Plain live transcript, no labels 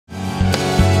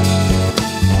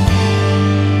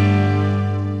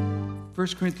1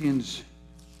 Corinthians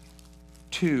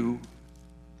 2,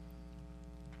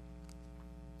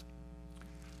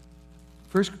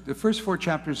 the first 4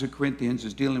 chapters of Corinthians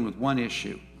is dealing with one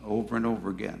issue over and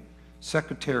over again: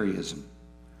 sectarianism.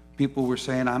 People were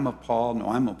saying, I'm of Paul, no,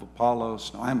 I'm of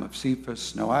Apollos, no, I'm of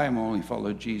Cephas, no, I am only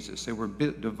follow Jesus. They were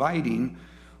dividing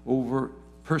over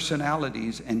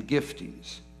personalities and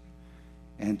giftings.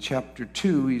 And chapter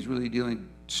 2, he's really dealing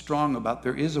strong about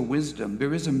there is a wisdom,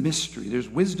 there is a mystery. There's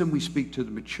wisdom we speak to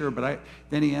the mature, but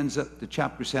then he ends up the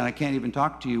chapter saying, I can't even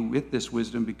talk to you with this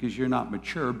wisdom because you're not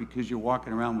mature, because you're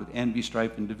walking around with envy,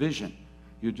 strife, and division.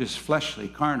 You're just fleshly,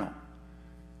 carnal.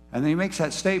 And then he makes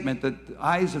that statement that the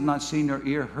eyes have not seen nor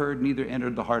ear heard, neither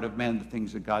entered the heart of man the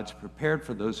things that God's prepared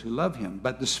for those who love him.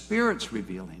 But the Spirit's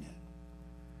revealing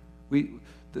it.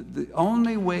 The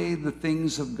only way the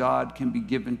things of God can be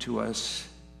given to us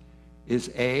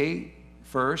is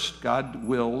first, God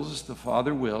wills, the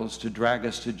Father wills, to drag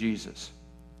us to Jesus.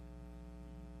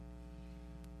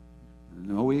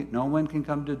 No one can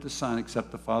come to the Son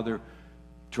except the Father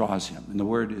draws him. And the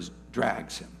word is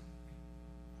drags him.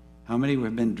 How many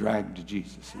have been dragged to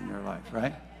Jesus in their life,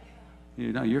 right?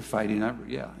 You know, you're fighting over,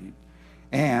 yeah.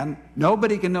 And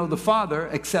nobody can know the Father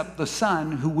except the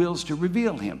Son who wills to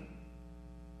reveal him.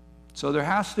 So there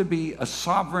has to be a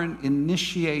sovereign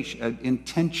initiation,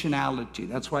 intentionality.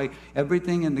 That's why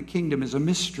everything in the kingdom is a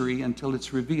mystery until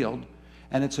it's revealed.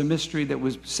 And it's a mystery that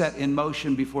was set in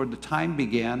motion before the time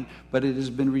began, but it has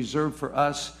been reserved for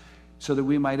us so that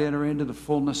we might enter into the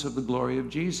fullness of the glory of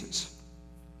Jesus.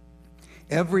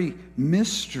 Every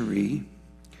mystery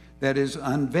that is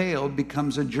unveiled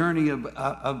becomes a journey of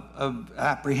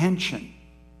apprehension.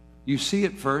 You see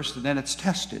it first, and then it's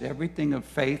tested. Everything of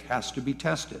faith has to be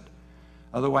tested.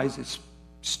 Otherwise, it's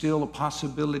still a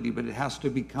possibility, but it has to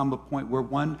become a point where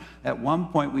at one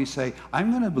point we say,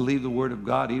 I'm going to believe the Word of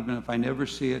God even if I never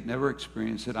see it, never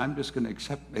experience it. I'm just going to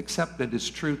accept it as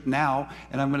truth now,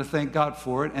 and I'm going to thank God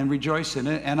for it and rejoice in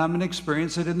it, and I'm going to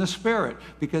experience it in the Spirit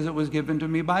because it was given to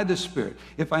me by the Spirit.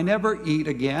 If I never eat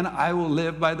again, I will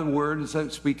live by the words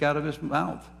that speak out of his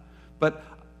mouth. But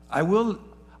I will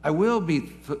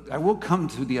come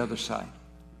to the other side.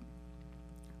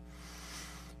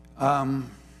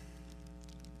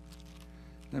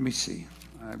 Let me see.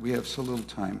 We have so little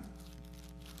time,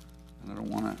 and I don't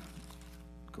want to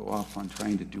go off on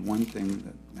trying to do one thing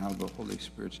that now the Holy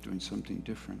Spirit's doing something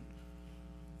different.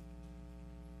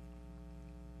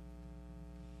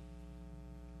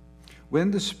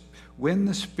 When the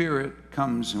Spirit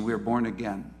comes and we're born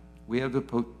again, we have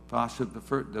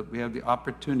we have the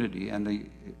opportunity and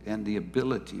the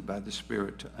ability by the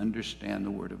Spirit to understand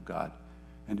the Word of God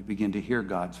and to begin to hear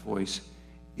God's voice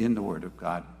in the Word of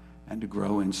God, and to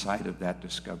grow inside of that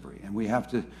discovery. And we are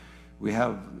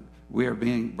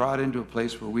being brought into a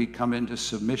place where we come into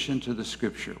submission to the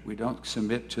Scripture. We don't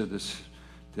submit to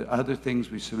other things,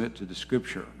 we submit to the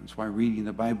Scripture. That's why reading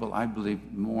the Bible, I believe,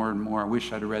 more and more. I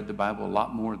wish I'd have read the Bible a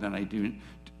lot more than I did.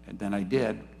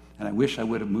 And I wish I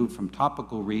would have moved from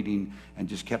topical reading and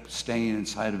just kept staying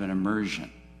inside of an immersion.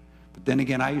 But then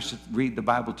again, I used to read the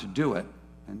Bible to do it.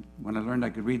 And when I learned I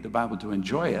could read the Bible to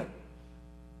enjoy it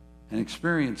and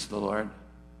experience the Lord,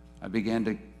 I began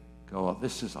to go, well,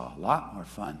 this is a lot more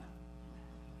fun.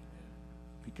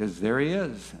 Because there he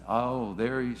is. Oh,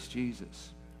 there he's Jesus.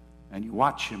 And you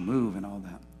watch him move and all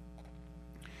that.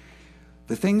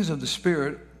 The things of the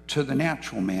Spirit to the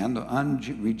natural man, the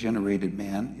unregenerated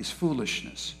man, is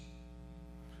foolishness.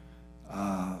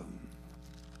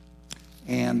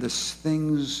 And the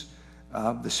things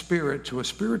of the Spirit to a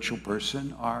spiritual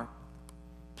person are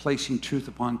placing truth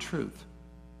upon truth.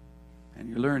 And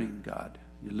you're learning God.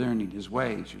 You're learning his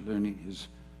ways. You're learning his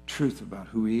truth about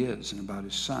who he is and about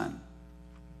his Son.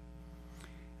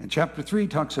 And chapter 3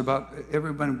 talks about,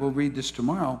 everybody will read this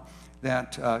tomorrow,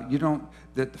 that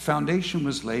that the foundation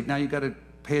was laid. Now you got to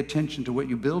pay attention to what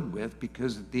you build with,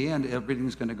 because at the end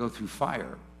everything's going to go through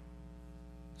fire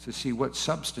to see what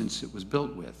substance it was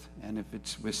built with. And if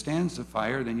it withstands the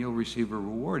fire, then you'll receive a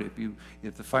reward.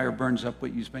 If the fire burns up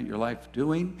what you spent your life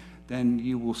doing, then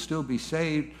you will still be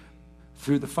saved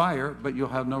through the fire, but you'll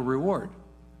have no reward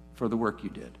for the work you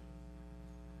did.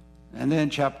 And then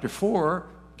chapter 4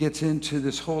 gets into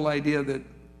this whole idea that,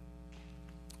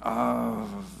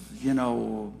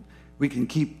 we can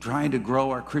keep trying to grow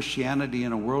our Christianity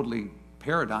in a worldly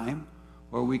paradigm,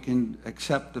 or we can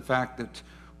accept the fact that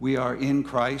we are in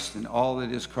Christ and all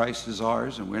that is Christ is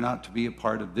ours, and we're not to be a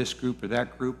part of this group or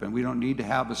that group, and we don't need to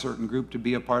have a certain group to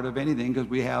be a part of anything because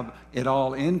we have it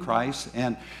all in Christ.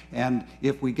 And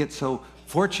if we get so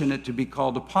fortunate to be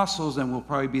called apostles, then we'll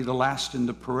probably be the last in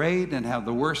the parade and have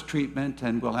the worst treatment,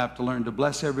 and we'll have to learn to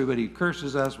bless everybody who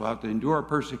curses us. We'll have to endure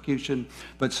persecution.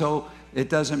 But so it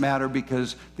doesn't matter,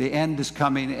 because the end is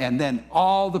coming, and then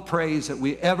all the praise that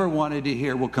we ever wanted to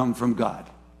hear will come from God.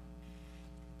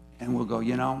 And we'll go,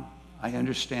 you know, I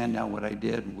understand now what I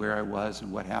did and where I was and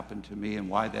what happened to me and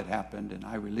why that happened. And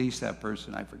I released that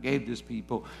person. I forgave this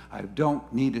people. I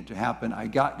don't need it to happen. I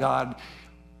got God.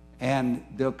 And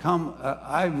there'll come,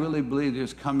 I really believe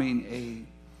there's coming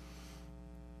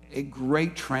a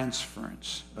great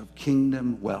transference of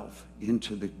kingdom wealth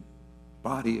into the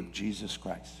body of Jesus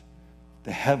Christ.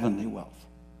 The heavenly wealth,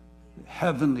 the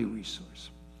heavenly resource.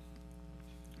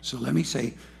 So let me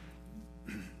say,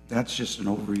 that's just an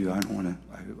overview.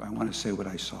 I want to say what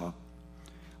I saw.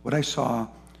 What I saw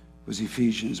was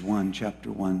Ephesians 1,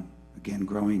 chapter 1, again,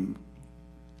 growing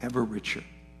ever richer.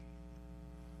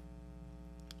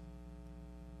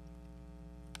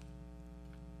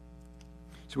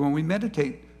 So when we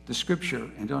meditate the scripture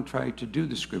and don't try to do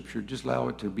the scripture, just allow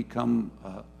it to become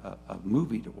a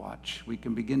movie to watch, we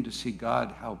can begin to see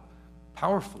God, how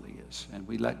powerful he is, and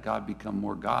we let God become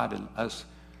more God and us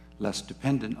less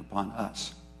dependent upon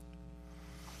us.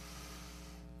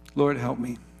 Lord, help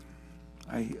me.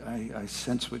 I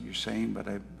sense what you're saying, but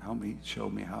help me, show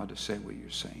me how to say what you're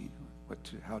saying,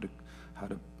 how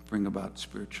to bring about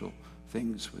spiritual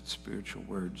things with spiritual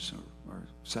words or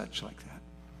such like that.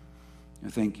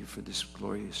 And thank you for this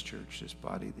glorious church, this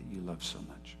body that you love so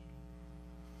much.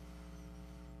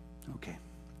 Okay.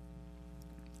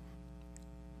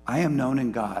 I am known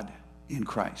in God in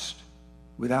Christ.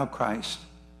 Without Christ,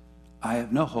 I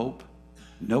have no hope,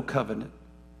 no covenant,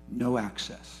 no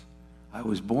access. I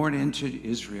was born into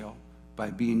Israel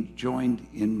by being joined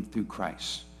in through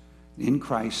Christ. In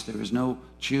Christ, there is no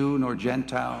Jew nor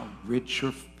Gentile, rich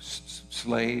or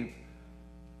slave,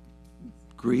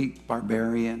 Greek,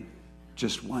 barbarian,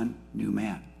 just one new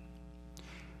man.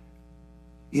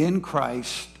 In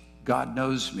Christ, God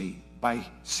knows me by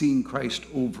seeing Christ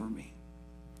over me.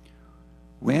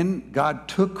 When God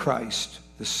took Christ,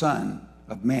 the Son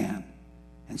of Man,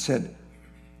 and said,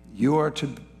 you are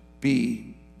to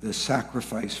be the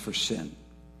sacrifice for sin.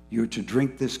 You're to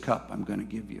drink this cup I'm going to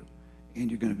give you,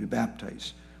 and you're going to be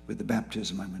baptized with the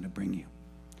baptism I'm going to bring you.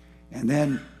 And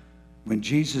then when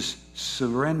Jesus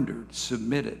surrendered,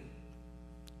 submitted,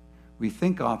 we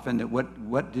think often that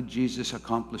what did Jesus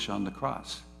accomplish on the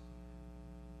cross?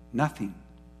 Nothing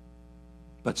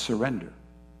but surrender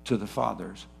to the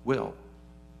Father's will.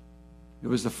 It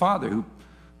was the Father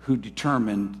who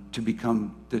determined to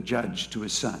become the judge to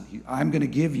his Son. I'm going to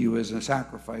give you as a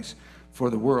sacrifice for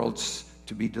the world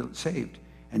to be saved.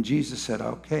 And Jesus said,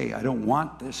 okay, I don't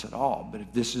want this at all, but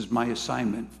if this is my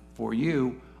assignment for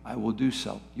you, I will do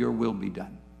so. Your will be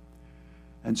done.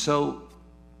 And so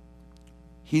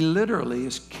he literally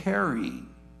is carrying,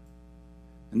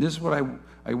 and this is what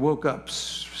I woke up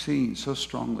seeing so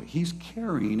strongly. He's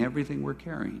carrying everything we're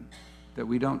carrying that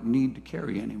we don't need to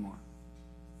carry anymore.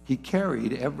 He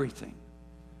carried everything.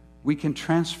 We can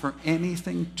transfer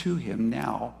anything to him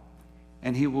now,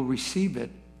 and he will receive it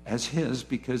as his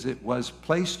because it was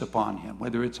placed upon him,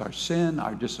 whether it's our sin,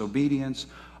 our disobedience,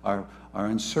 our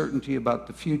uncertainty about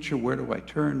the future. Where do I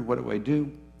turn? What do I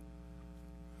do?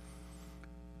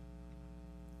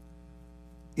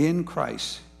 In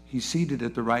Christ, he's seated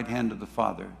at the right hand of the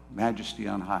Father, majesty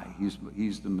on high.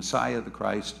 He's the Messiah, the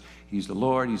Christ. He's the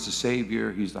Lord. He's the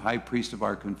Savior. He's the high priest of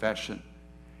our confession.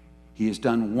 He has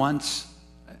done once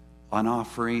an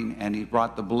offering, and he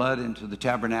brought the blood into the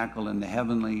tabernacle in the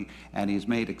heavenly, and he's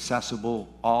made accessible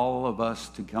all of us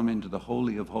to come into the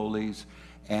Holy of Holies.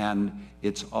 And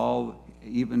it's all,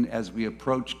 even as we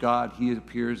approach God, he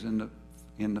appears in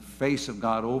the face of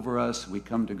God over us. We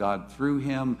come to God through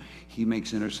him. He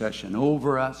makes intercession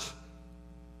over us.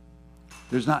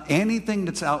 There's not anything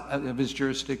that's out of his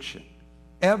jurisdiction.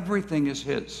 Everything is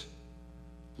his.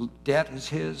 Debt is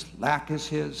his. Lack is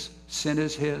his. Sin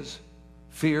is his.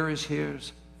 Fear is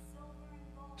his.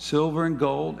 Silver and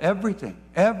gold. Everything.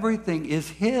 Everything is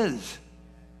his.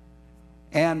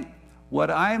 And what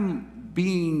I'm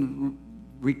being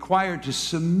required to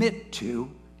submit to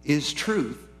is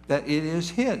truth, that it is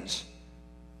his.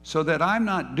 So that I'm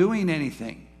not doing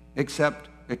anything except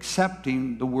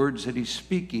accepting the words that he's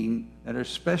speaking, that are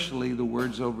especially the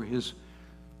words over his.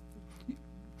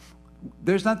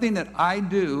 There's nothing that I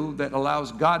do that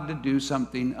allows God to do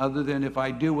something other than if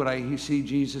I do what I see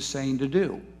Jesus saying to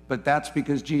do. But that's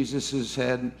because Jesus has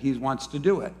said he wants to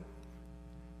do it.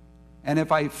 And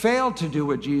if I fail to do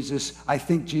what I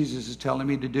think Jesus is telling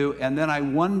me to do, and then I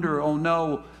wonder, oh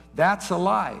no, that's a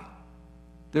lie.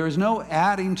 There is no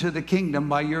adding to the kingdom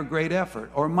by your great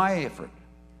effort or my effort.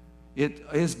 It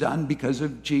is done because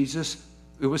of Jesus.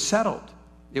 It was settled.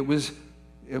 It was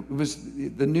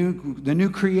the new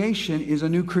creation is a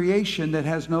new creation that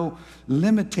has no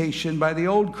limitation by the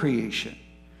old creation.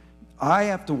 I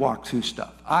have to walk through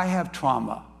stuff. I have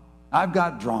trauma. I've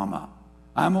got drama.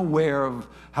 I'm aware of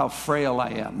how frail I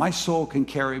am. My soul can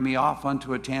carry me off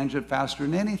onto a tangent faster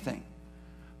than anything.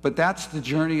 But that's the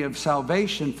journey of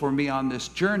salvation for me on this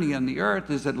journey on the earth,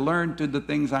 is that learn through the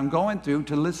things I'm going through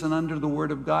to listen under the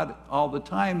word of God all the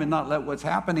time and not let what's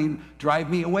happening drive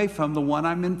me away from the one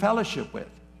I'm in fellowship with.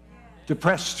 To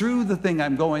press through the thing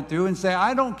I'm going through and say,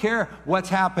 I don't care what's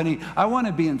happening. I want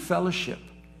to be in fellowship.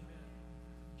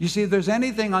 You see, if there's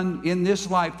anything in this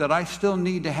life that I still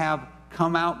need to have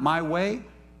come out my way,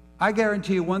 I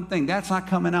guarantee you one thing, that's not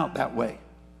coming out that way.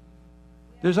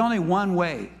 There's only one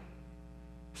way.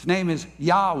 His name is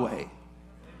Yahweh.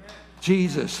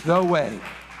 Jesus, the way.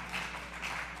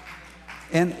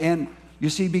 And you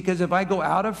see, because if I go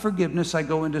out of forgiveness, I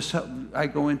go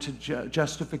into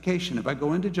justification. If I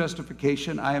go into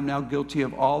justification, I am now guilty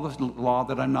of all the law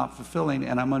that I'm not fulfilling,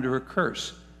 and I'm under a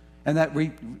curse. And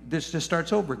this just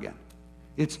starts over again.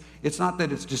 It's not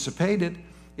that it's dissipated.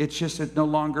 It's just it no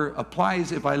longer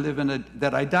applies if I live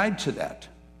that I died to that.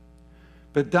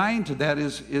 But dying to that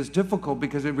is difficult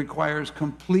because it requires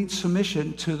complete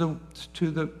submission to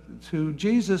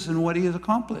Jesus and what he has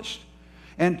accomplished.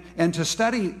 And to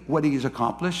study what he's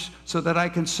accomplished so that I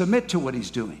can submit to what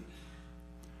he's doing.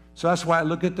 So that's why I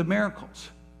look at the miracles.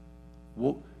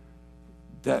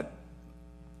 That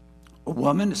a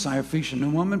woman, a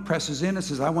Syrophoenician woman, presses in and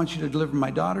says, I want you to deliver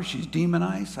my daughter. She's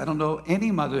demonized. I don't know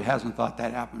any mother hasn't thought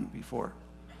that happened before.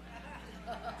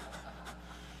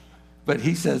 But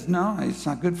he says, no, it's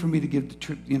not good for me to give the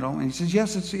truth, And he says,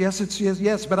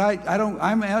 yes, but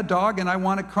I'm a dog and I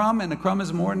want a crumb, and a crumb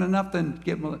is more than enough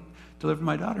to deliver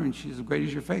my daughter. And she says, great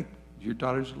is your faith. Your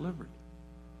daughter's delivered.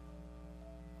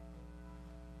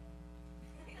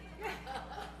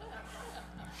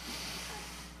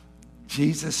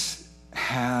 Jesus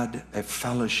had a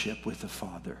fellowship with the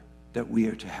Father that we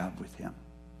are to have with him.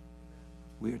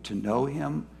 We are to know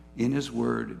him in his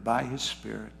word, by his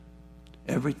Spirit.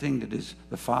 Everything that is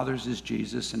the Father's is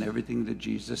Jesus, and everything that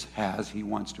Jesus has, he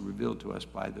wants to reveal to us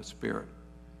by the Spirit.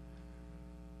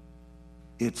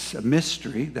 It's a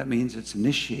mystery. That means it's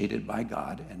initiated by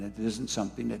God, and it isn't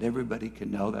something that everybody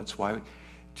can know. That's why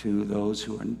to those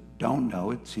who don't know,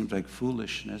 it seems like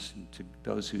foolishness. And to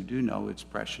those who do know, it's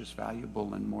precious,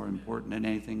 valuable, and more important than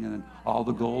anything in all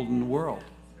the gold in the world.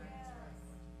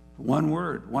 One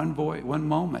word, one voice, one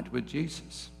moment with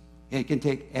Jesus. It can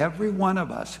take every one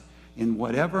of us in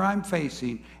whatever I'm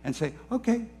facing and say,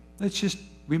 okay, let's just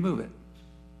remove it.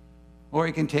 Or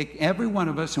he can take every one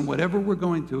of us in whatever we're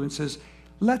going through and says,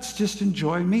 let's just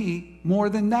enjoy me more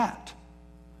than that.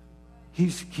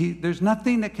 There's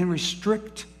nothing that can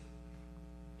restrict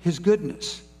his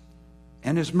goodness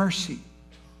and his mercy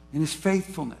and his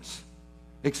faithfulness,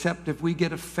 except if we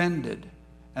get offended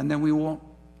and then we won't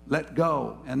let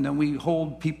go, and then we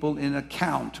hold people in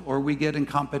account, or we get in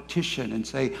competition and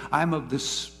say, I'm of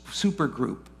this super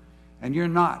group and you're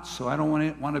not, so I don't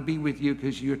want to be with you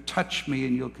because you touch me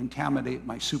and you'll contaminate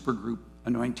my super group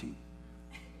anointing.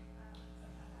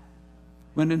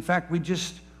 When in fact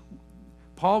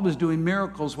Paul was doing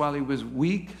miracles while he was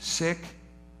weak, sick,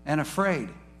 and afraid.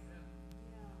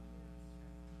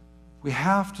 We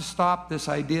have to stop this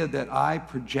idea that I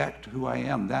project who I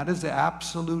am. That is the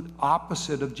absolute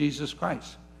opposite of Jesus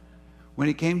Christ. When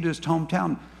he came to his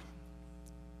hometown,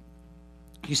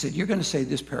 he said, you're going to say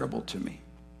this parable to me.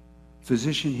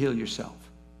 Physician, heal yourself.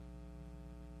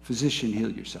 Physician,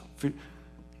 heal yourself.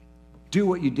 Do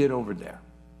what you did over there.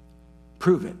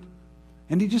 Prove it.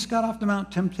 And he just got off the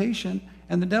Mount Temptation,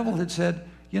 and the devil had said,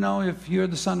 if you're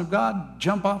the Son of God,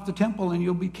 jump off the temple and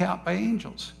you'll be capped by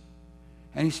angels.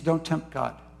 And he said, don't tempt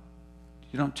God.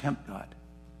 You don't tempt God.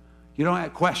 You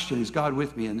don't question, is God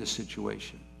with me in this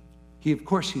situation? Of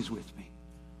course he's with me.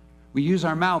 We use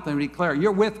our mouth and declare,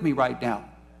 you're with me right now.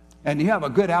 And you have a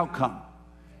good outcome.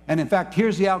 And in fact,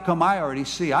 here's the outcome I already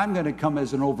see. I'm going to come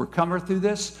as an overcomer through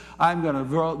this. I'm going to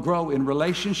grow in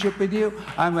relationship with you.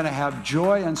 I'm going to have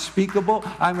joy unspeakable.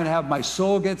 I'm going to have my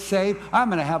soul get saved. I'm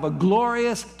going to have a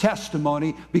glorious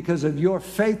testimony because of your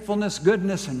faithfulness,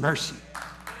 goodness, and mercy.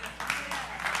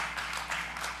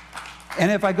 And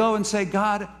if I go and say,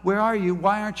 God, where are you?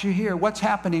 Why aren't you here? What's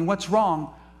happening? What's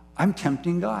wrong? I'm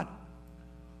tempting God.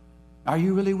 Are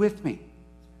you really with me?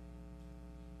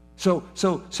 So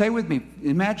say with me,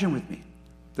 imagine with me,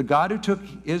 the God who took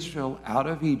Israel out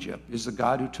of Egypt is the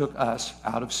God who took us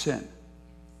out of sin.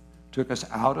 took us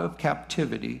out of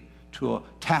captivity to a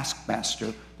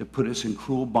taskmaster that put us in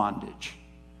cruel bondage.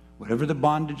 Whatever the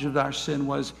bondage of our sin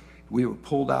was, we were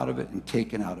pulled out of it and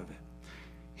taken out of it.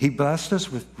 He blessed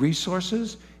us with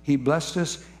resources. He blessed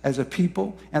us as a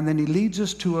people, and then he leads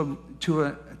us to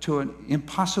an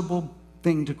impossible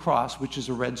thing to cross, which is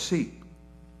a Red Sea.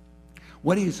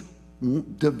 What he's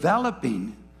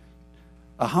developing,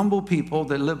 a humble people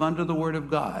that live under the word of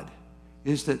God,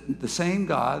 is that the same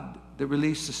God that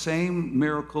released the same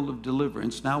miracle of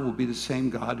deliverance now will be the same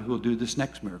God who will do this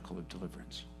next miracle of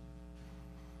deliverance.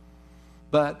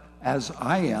 But as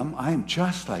I am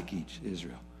just like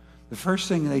Israel. The first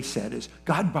thing they said is,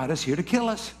 God brought us here to kill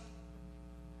us.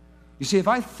 You see, if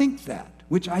I think that,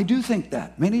 which I do think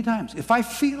that many times, if I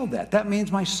feel that, that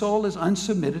means my soul is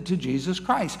unsubmitted to Jesus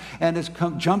Christ and is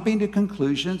jumping to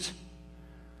conclusions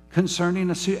concerning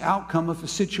the outcome of a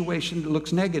situation that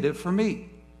looks negative for me.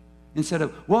 Instead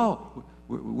of, well,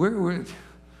 I don't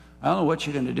know what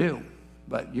you're going to do,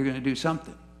 but you're going to do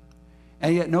something.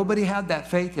 And yet nobody had that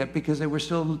faith yet because they were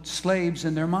still slaves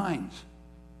in their minds.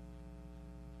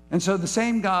 And so the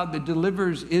same God that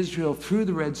delivers Israel through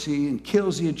the Red Sea and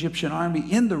kills the Egyptian army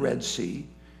in the Red Sea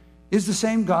is the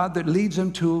same God that leads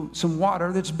them to some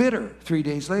water that's bitter 3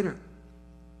 days later.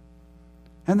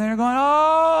 And they're going,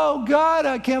 oh, God,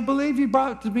 I can't believe you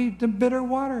brought me the bitter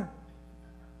water.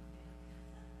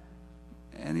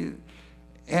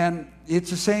 And it's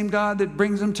the same God that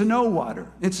brings them to no water.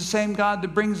 It's the same God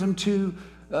that brings them to,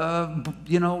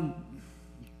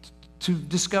 to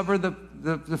discover the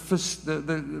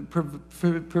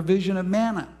provision of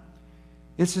manna.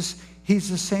 He's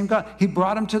the same God. He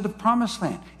brought them to the promised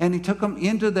land, and he took them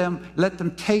into them, let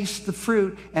them taste the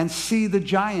fruit and see the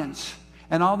giants.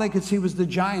 And all they could see was the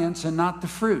giants and not the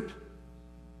fruit.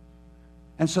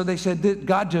 And so they said,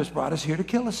 God just brought us here to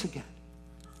kill us again.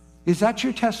 Is that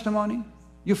your testimony?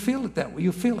 You feel it that way.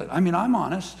 You feel it. I mean, I'm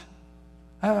honest.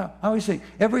 I always say,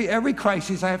 every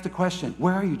crisis I have to question,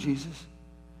 where are you, Jesus?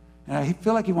 And I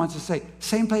feel like he wants to say,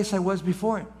 same place I was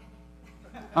before it.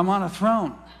 I'm on a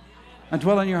throne. I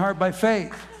dwell in your heart by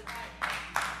faith.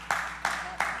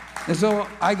 And so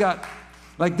I got,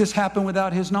 like this happened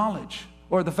without his knowledge.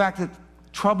 Or the fact that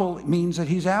trouble means that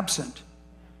he's absent.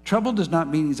 Trouble does not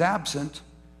mean he's absent.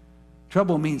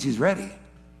 Trouble means he's ready.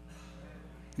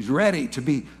 He's ready to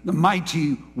be the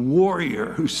mighty warrior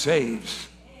who saves.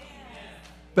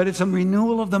 But it's a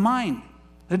renewal of the mind.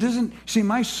 It doesn't, see,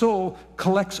 my soul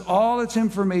collects all its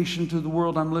information to the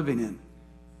world I'm living in.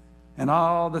 And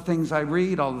all the things I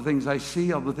read, all the things I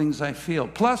see, all the things I feel,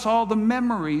 plus all the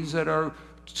memories that are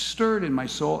stirred in my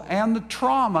soul and the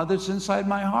trauma that's inside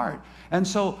my heart. And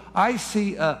so I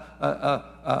see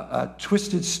a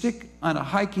twisted stick on a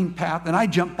hiking path, and I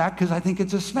jump back because I think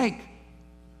it's a snake.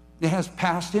 It has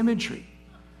past imagery.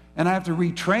 And I have to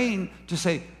retrain to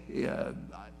say,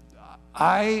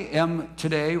 I am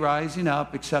today rising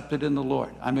up, accepted in the Lord.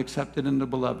 I'm accepted in the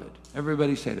beloved.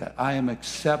 Everybody say that. I am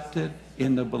accepted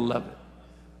in the beloved.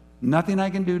 Nothing I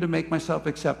can do to make myself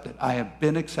accepted. I have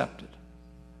been accepted.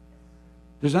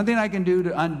 There's nothing I can do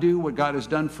to undo what God has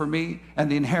done for me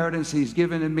and the inheritance he's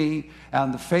given to me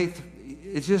and the faith.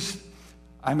 It's just,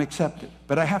 I'm accepted.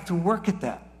 But I have to work at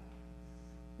that.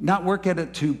 Not work at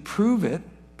it to prove it,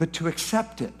 but to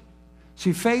accept it.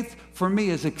 See, faith for me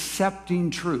is accepting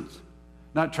truth.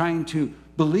 Not trying to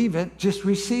believe it, just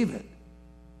receive it.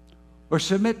 Or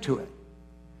submit to it.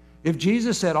 If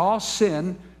Jesus said all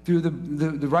sin through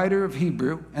the writer of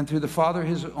Hebrew and through the Father,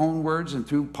 his own words, and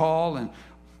through Paul, and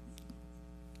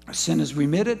sin is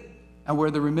remitted, and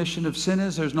where the remission of sin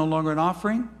is, there's no longer an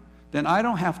offering, then I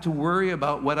don't have to worry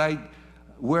about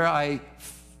where I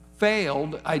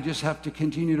failed. I just have to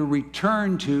continue to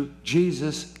return to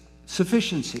Jesus'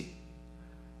 sufficiency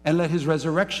and let his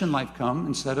resurrection life come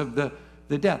instead of the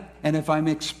death. And if I'm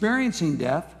experiencing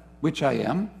death, which I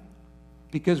am,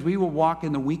 because we will walk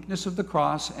in the weakness of the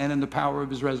cross and in the power of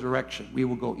his resurrection. We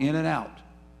will go in and out.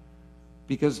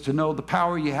 Because to know the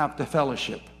power, you have to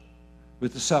fellowship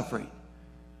with the suffering.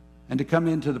 And to come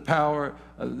into the power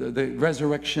of the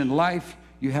resurrection life,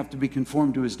 you have to be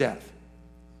conformed to his death.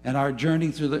 And our journey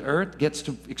through the earth gets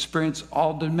to experience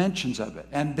all dimensions of it.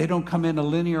 And they don't come in a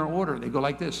linear order. They go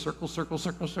like this, circle, circle,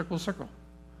 circle, circle, circle.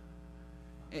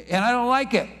 And I don't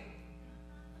like it.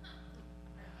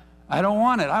 I don't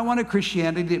want it. I want a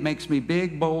Christianity that makes me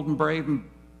big, bold, and brave, and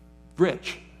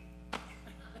rich.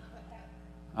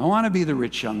 I want to be the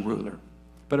rich young ruler.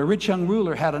 But a rich young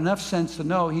ruler had enough sense to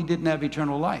know he didn't have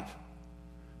eternal life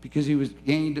because he was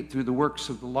gained it through the works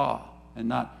of the law and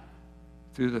not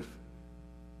through the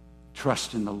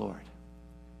trust in the Lord.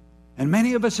 And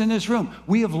many of us in this room,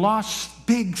 we have lost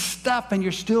big stuff, and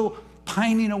you're still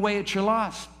pining away at your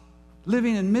loss,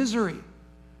 living in misery.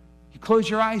 You close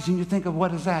your eyes and you think of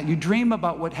what is that? You dream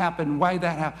about what happened, why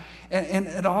that happened. And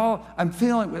it all, I'm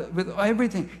feeling with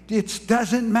everything, it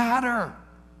doesn't matter.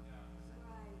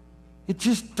 It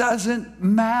just doesn't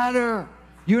matter.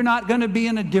 You're not going to be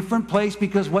in a different place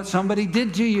because what somebody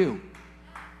did to you.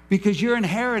 Because your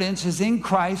inheritance is in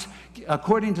Christ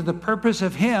according to the purpose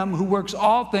of Him who works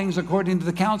all things according to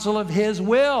the counsel of His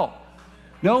will.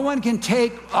 No one can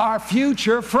take our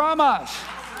future from us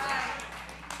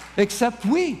except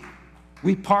we.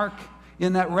 We park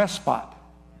in that rest spot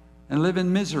and live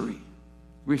in misery,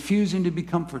 refusing to be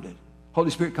comforted.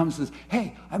 Holy Spirit comes and says,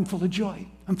 hey, I'm full of joy.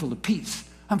 I'm full of peace.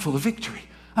 I'm full of victory.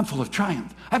 I'm full of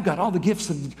triumph. I've got all the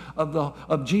gifts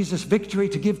of Jesus' victory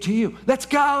to give to you. Let's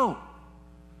go.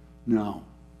 No,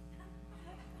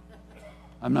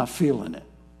 I'm not feeling it.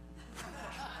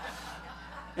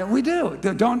 And we do.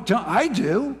 I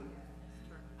do.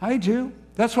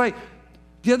 That's why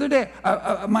the other day,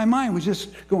 my mind was just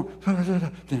going.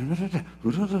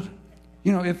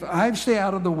 You know, if I stay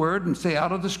out of the Word and stay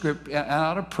out of the script and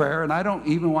out of prayer, and I don't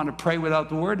even want to pray without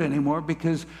the Word anymore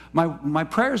because my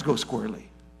prayers go squirrely.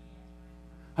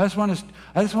 I just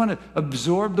want to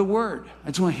absorb the Word. I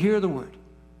just want to hear the Word.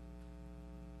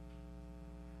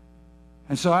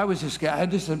 And so I just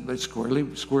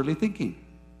squirrely thinking.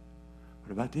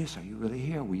 What about this? Are you really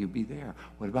here? Will you be there?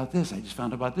 What about this? I just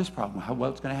found out about this problem.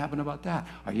 What's going to happen about that?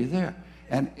 Are you there?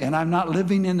 And I'm not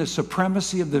living in the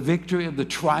supremacy of the victory of the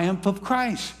triumph of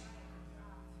Christ.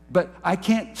 But I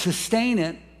can't sustain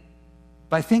it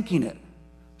by thinking it.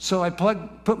 So I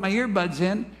put my earbuds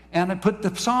in and I put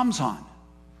the Psalms on.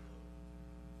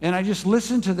 And I just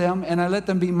listen to them and I let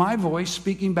them be my voice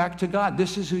speaking back to God.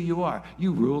 This is who you are.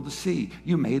 You rule the sea.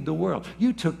 You made the world.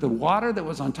 You took the water that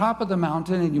was on top of the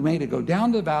mountain and you made it go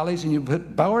down the valleys and you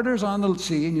put borders on the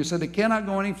sea and you said it cannot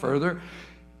go any further.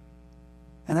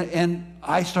 And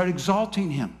I start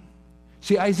exalting Him.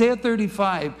 See, Isaiah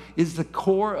 35 is the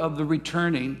core of the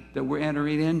returning that we're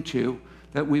entering into,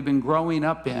 that we've been growing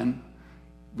up in.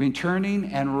 Returning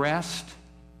and rest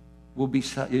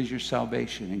is your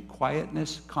salvation, and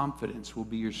quietness, confidence will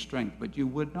be your strength, but you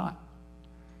would not.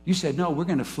 You said, no, we're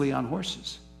going to flee on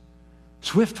horses,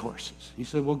 swift horses. He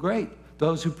said, well, great.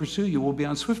 Those who pursue you will be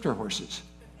on swifter horses.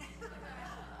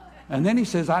 And then he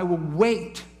says, I will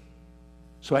wait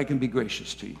so I can be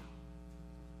gracious to you.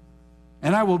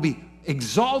 And I will be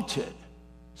exalted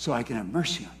so I can have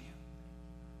mercy on you.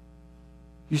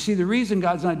 You see, the reason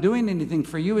God's not doing anything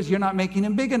for you is you're not making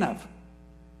Him big enough.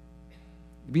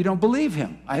 If you don't believe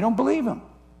Him, I don't believe Him.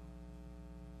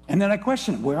 And then I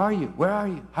question Him, where are you? Where are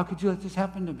you? How could you let this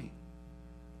happen to me?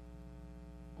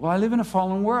 Well, I live in a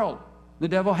fallen world. The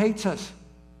devil hates us.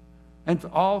 And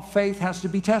all faith has to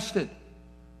be tested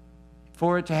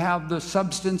for it to have the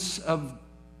substance of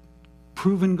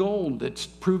proven gold. It's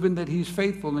proven that He's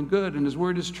faithful and good and His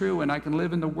word is true, and I can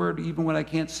live in the word even when I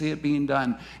can't see it being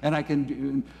done. And I can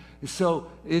do, so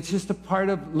it's just a part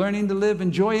of learning to live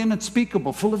in joy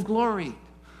unspeakable, full of glory.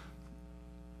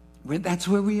 That's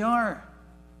where we are.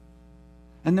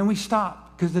 And then we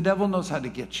stop because the devil knows how to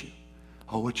get you.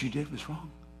 Oh, what you did was wrong.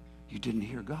 You didn't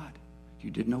hear God. You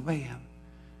didn't obey Him.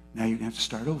 Now you're going to have to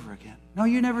start over again. No,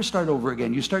 you never start over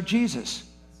again. You start Jesus.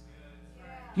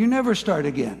 You never start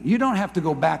again. You don't have to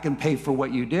go back and pay for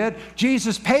what you did.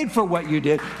 Jesus paid for what you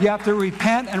did. You have to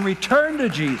repent and return to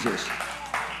Jesus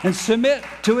and submit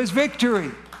to His victory.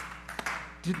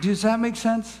 Does that make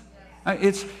sense?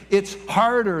 It's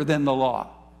harder than the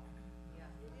law.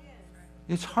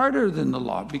 It's harder than the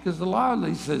law because the law at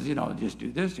least says, you know, just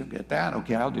do this, you'll get that.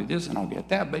 Okay, I'll do this and I'll get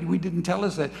that. But we didn't tell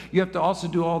us that you have to also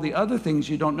do all the other things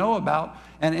you don't know about,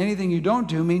 and anything you don't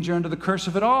do means you're under the curse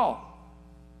of it all.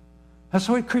 That's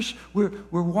why we're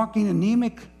walking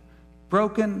anemic,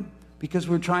 broken, because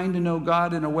we're trying to know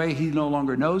God in a way He no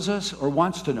longer knows us or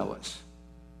wants to know us.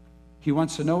 He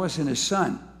wants to know us in His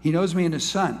Son. He knows me in His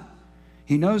Son.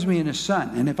 He knows me in His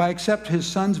Son. And if I accept His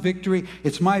Son's victory,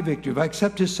 it's my victory. If I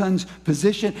accept His Son's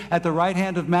position at the right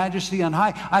hand of majesty on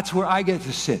high, that's where I get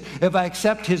to sit. If I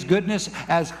accept His goodness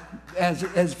as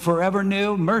forever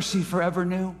new, mercy forever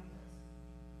new.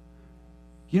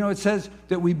 You know, it says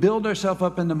that we build ourselves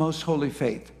up in the most holy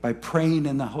faith by praying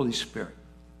in the Holy Spirit.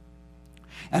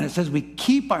 And it says we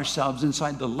keep ourselves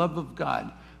inside the love of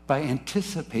God by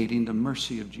anticipating the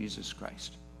mercy of Jesus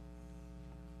Christ.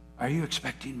 Are you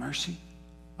expecting mercy?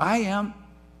 I am.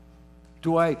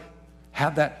 Do I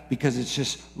have that because it's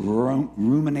just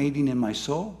ruminating in my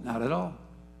soul? Not at all.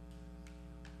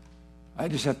 I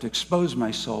just have to expose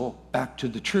my soul back to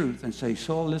the truth and say,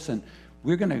 soul, listen,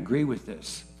 we're going to agree with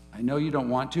this. I know you don't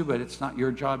want to, but it's not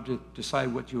your job to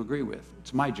decide what you agree with.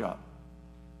 It's my job.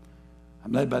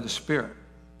 I'm led by the Spirit.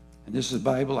 And this is the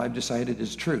Bible I've decided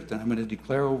is truth. And I'm going to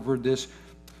declare over this.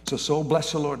 So soul,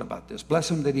 bless the Lord about this. Bless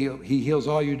him that he heals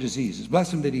all your diseases.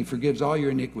 Bless him that he forgives all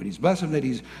your iniquities. Bless him that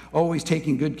he's always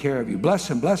taking good care of you. Bless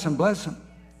him, bless him, bless him.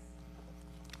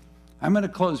 I'm going to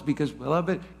close because,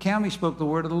 beloved, Cammie spoke the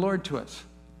word of the Lord to us.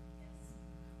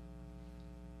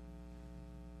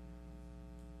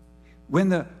 When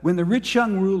the rich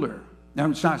young ruler,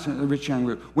 no, it's not the rich young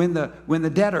ruler, when the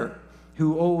debtor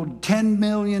who owed $10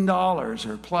 million or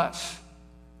plus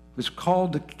was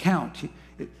called to account,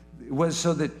 it was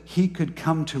so that he could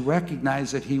come to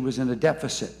recognize that he was in a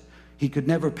deficit. He could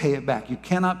never pay it back. You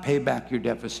cannot pay back your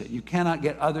deficit. You cannot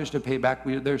get others to pay back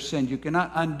their sins. You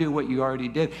cannot undo what you already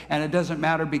did. And it doesn't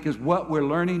matter, because what we're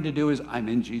learning to do is, I'm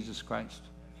in Jesus Christ.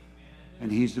 And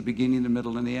he's the beginning, the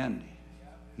middle, and the end.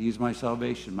 He's my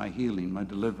salvation, my healing, my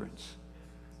deliverance.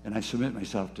 And I submit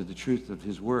myself to the truth of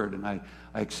his word. And I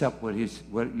accept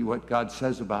what God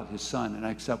says about his son. And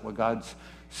I accept what God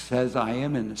says I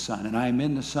am in the Son, and I am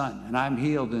in the Son, and I'm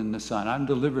healed in the Son, I'm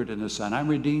delivered in the Son, I'm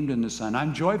redeemed in the Son,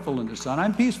 I'm joyful in the Son,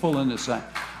 I'm peaceful in the Son,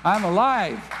 I'm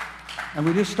alive. And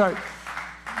we just start,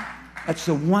 that's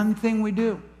the one thing we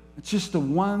do. It's just the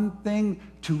one thing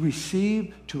to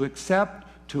receive, to accept,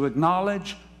 to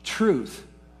acknowledge truth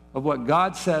of what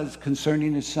God says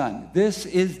concerning his Son. This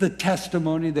is the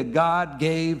testimony that God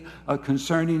gave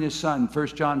concerning his Son, 1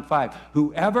 John 5.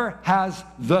 Whoever has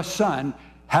the Son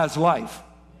has life.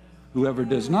 Whoever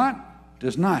does not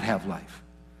have life.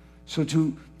 So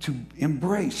to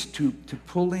embrace, to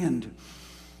pull in.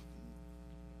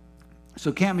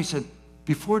 So Cammie said,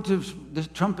 before the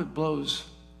trumpet blows,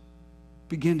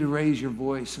 begin to raise your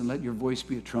voice and let your voice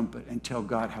be a trumpet and tell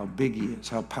God how big he is,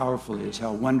 how powerful he is,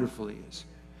 how wonderful he is.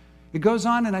 It goes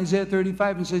on in Isaiah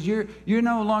 35 and says, you're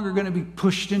no longer going to be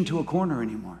pushed into a corner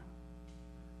anymore.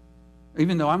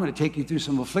 Even though I'm going to take you through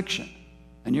some affliction.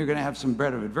 And you're going to have some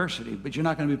bread of adversity, but you're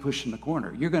not going to be pushed in the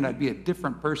corner. You're going to be a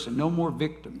different person, no more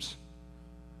victims.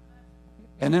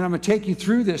 And then I'm going to take you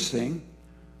through this thing,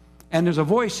 and there's a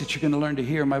voice that you're going to learn to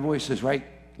hear. My voice is right,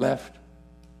 left,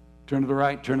 turn to the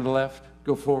right, turn to the left,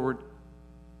 go forward.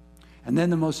 And then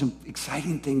the most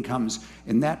exciting thing comes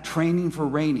in that training for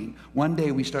reigning. One day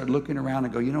we start looking around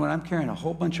and go, you know what, I'm carrying a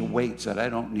whole bunch of weights that I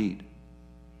don't need.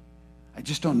 I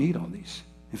just don't need all these.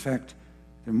 In fact,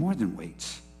 they're more than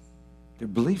weights. They're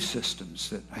belief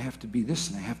systems that I have to be this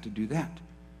and I have to do that.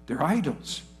 They're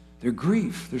idols. They're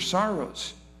grief. They're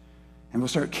sorrows. And we'll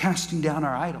start casting down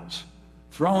our idols,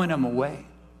 throwing them away,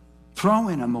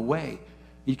 throwing them away.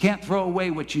 You can't throw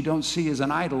away what you don't see as an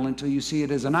idol until you see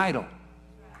it as an idol.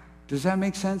 Does that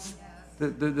make sense?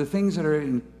 The things that are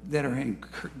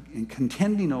in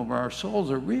contending over our souls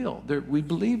are real. We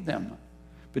believe them.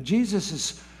 But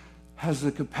Jesus has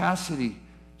the capacity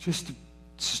just to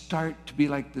start to be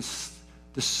like this.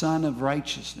 The sun of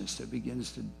righteousness that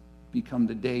begins to become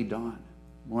the day dawn,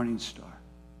 morning star.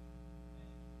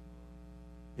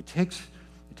 It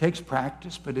takes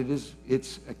practice, but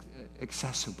it's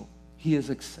accessible. He is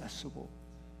accessible.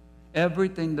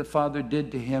 Everything the Father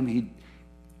did to him, he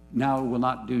now will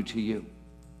not do to you.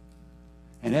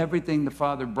 And everything the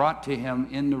Father brought to him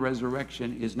in the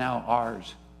resurrection is now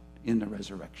ours in the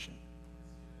resurrection.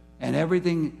 And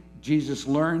everything Jesus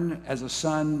learned as a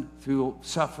son through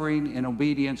suffering and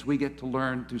obedience, we get to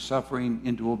learn through suffering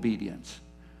into obedience.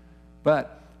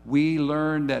 But we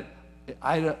learn that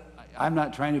I'm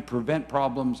not trying to prevent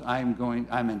problems. I'm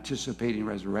anticipating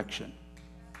resurrection.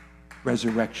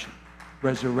 Resurrection.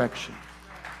 Resurrection.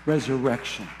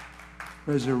 Resurrection.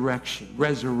 Resurrection.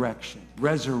 Resurrection.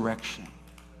 Resurrection.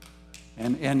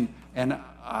 And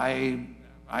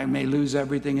I may lose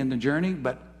everything in the journey,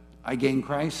 but I gain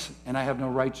Christ, and I have no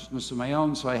righteousness of my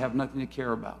own, so I have nothing to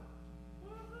care about.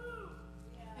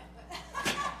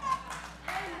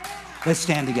 Let's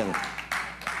stand together.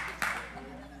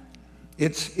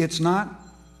 It's not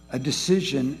a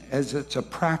decision as it's a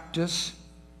practice,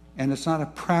 and it's not a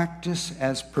practice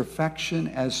as perfection,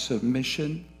 as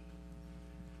submission.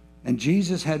 And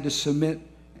Jesus had to submit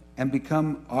and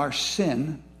become our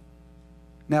sin.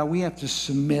 Now we have to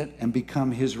submit and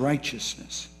become his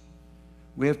righteousness.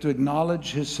 We have to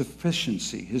acknowledge his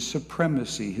sufficiency, his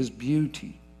supremacy, his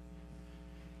beauty.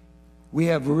 We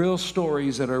have real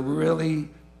stories that are really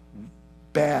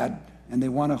bad, and they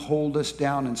want to hold us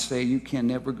down and say, you can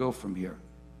never go from here.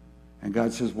 And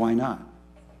God says, why not?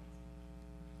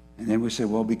 And then we say,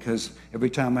 well, because every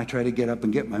time I try to get up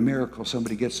and get my miracle,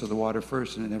 somebody gets to the water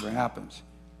first, and it never happens.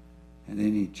 And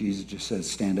then Jesus just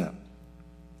says, stand up.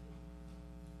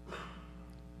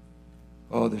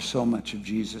 Oh, there's so much of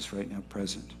Jesus right now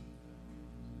present.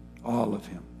 All of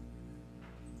him.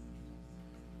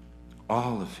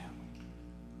 All of him.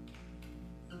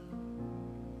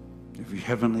 every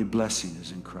heavenly blessing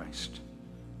is in Christ.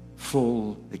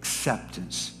 Full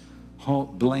acceptance,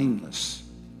 blameless.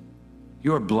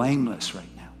 You are blameless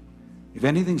right now. If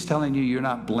anything's telling you you're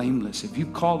not blameless, if you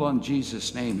called on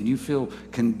Jesus' name and you feel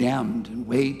condemned and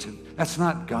weight, that's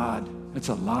not God. That's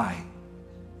a lie.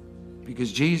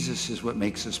 Because Jesus is what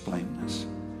makes us blameless.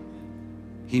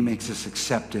 He makes us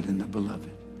accepted in the beloved.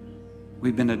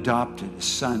 We've been adopted as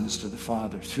sons to the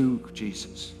Father through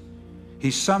Jesus.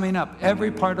 He's summing up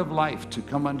every part of life to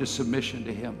come under submission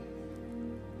to Him.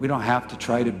 We don't have to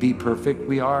try to be perfect.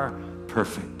 We are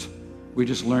perfect. We're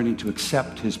just learning to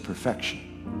accept His perfection.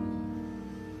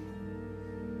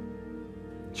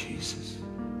 Jesus.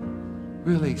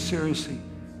 Really, seriously.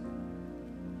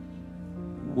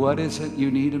 What is it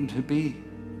you need Him to be?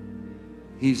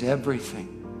 He's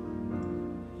everything.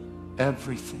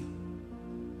 Everything.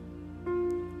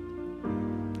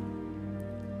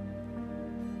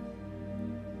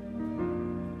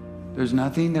 There's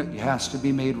nothing that has to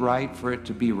be made right for it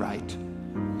to be right.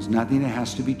 There's nothing that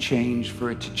has to be changed for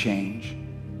it to change.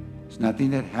 There's nothing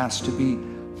that has to be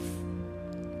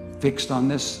fixed on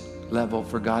this level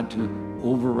for God to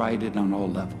override it on all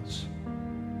levels.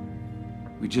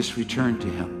 We just return to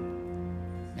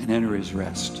Him and enter His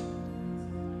rest.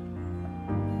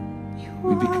 You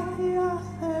are the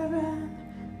author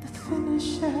and the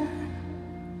finisher.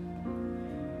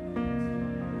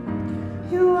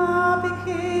 You are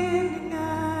beginning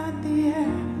and the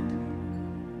end.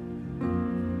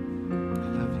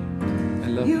 I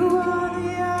love you. You are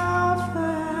the Alpha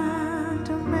and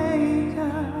Omega.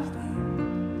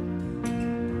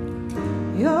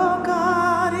 You're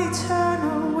God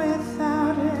eternal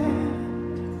without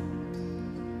end.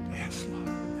 Yes, Lord.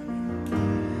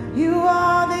 You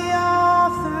are the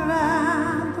author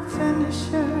and the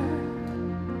finisher.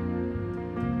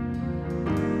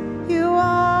 You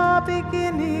are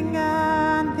beginning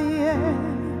and the end.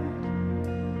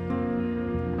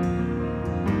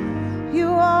 You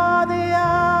are the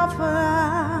Alpha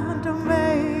and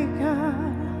Omega.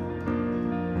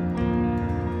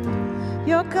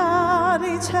 You're God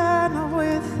eternal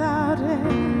without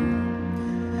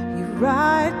end. You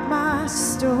write my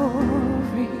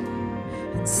story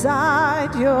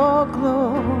inside your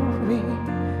glory.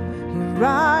 You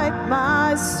write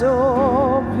my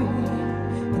story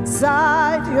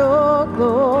inside your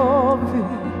glory.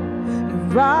 You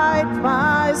write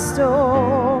my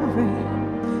story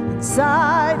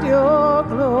inside your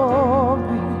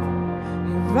glory.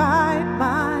 You write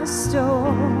my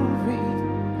story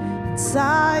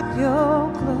inside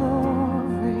your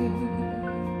glory.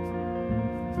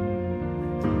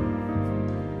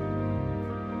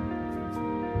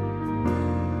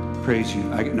 Praise you.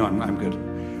 No, I'm good.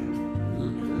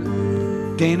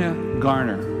 Dana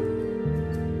Garner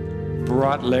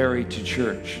brought Larry to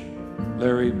church.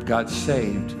 Larry got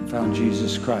saved and found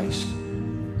Jesus Christ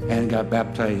and got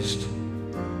baptized.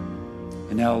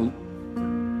 And now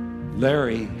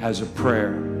Larry has a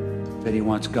prayer that he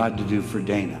wants God to do for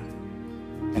Dana.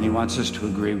 And he wants us to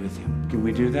agree with him. Can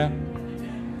we do that?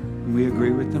 Can we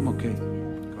agree with them? Okay.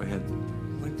 Go ahead.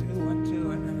 1, 2, 1,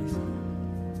 2, and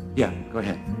Yeah, go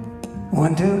ahead.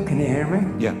 1, 2, can you hear me?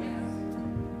 Yeah.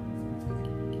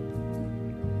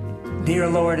 Dear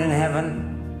Lord in heaven,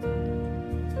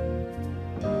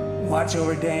 watch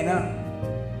over Dana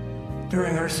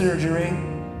during her surgery.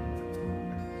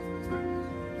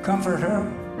 Comfort her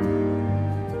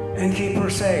and keep her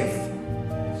safe.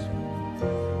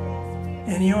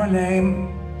 In your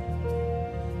name,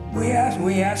 we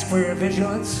ask for your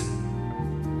vigilance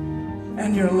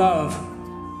and your love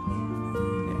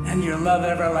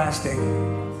everlasting.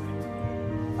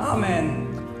 Amen.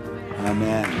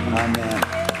 Amen. Amen.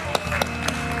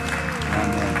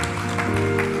 Amen.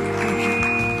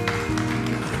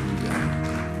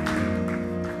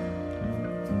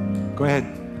 Go ahead.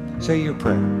 Say your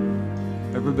prayer.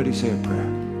 Everybody say a prayer.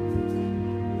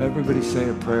 Everybody say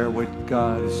a prayer, what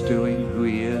God is doing, who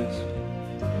He is.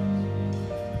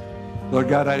 Lord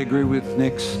God, I agree with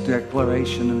Nick's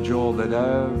declaration of Joel that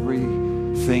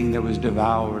everything that was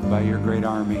devoured by your great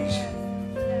armies,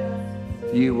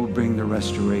 you will bring the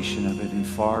restoration of it in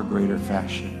far greater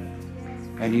fashion.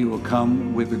 And you will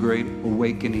come with a great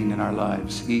awakening in our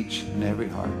lives, each and every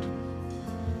heart.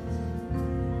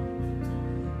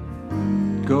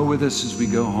 Go with us as we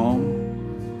go home.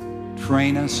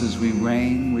 Train us as we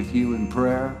reign with you in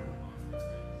prayer.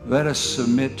 Let us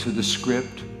submit to the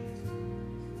script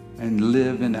and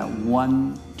live in that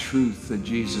one truth that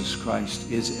Jesus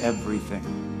Christ is everything,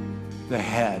 the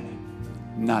head,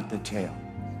 not the tail.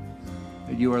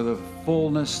 That you are the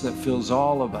fullness that fills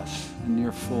all of us in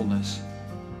your fullness.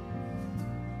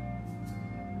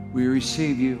 We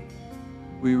receive you.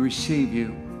 We receive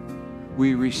you.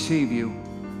 We receive you.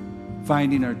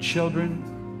 Finding our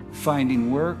children,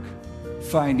 finding work,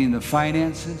 finding the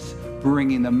finances,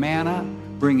 bringing the manna,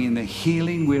 bringing the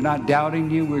healing. We're not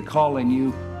doubting you. We're calling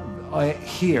you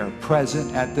here,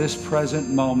 present, at this present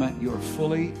moment. You're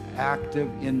fully active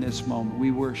in this moment.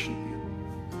 We worship you.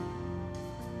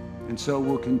 And so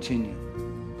we'll continue.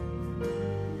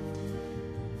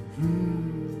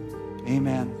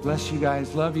 Amen. Bless you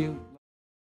guys. Love you.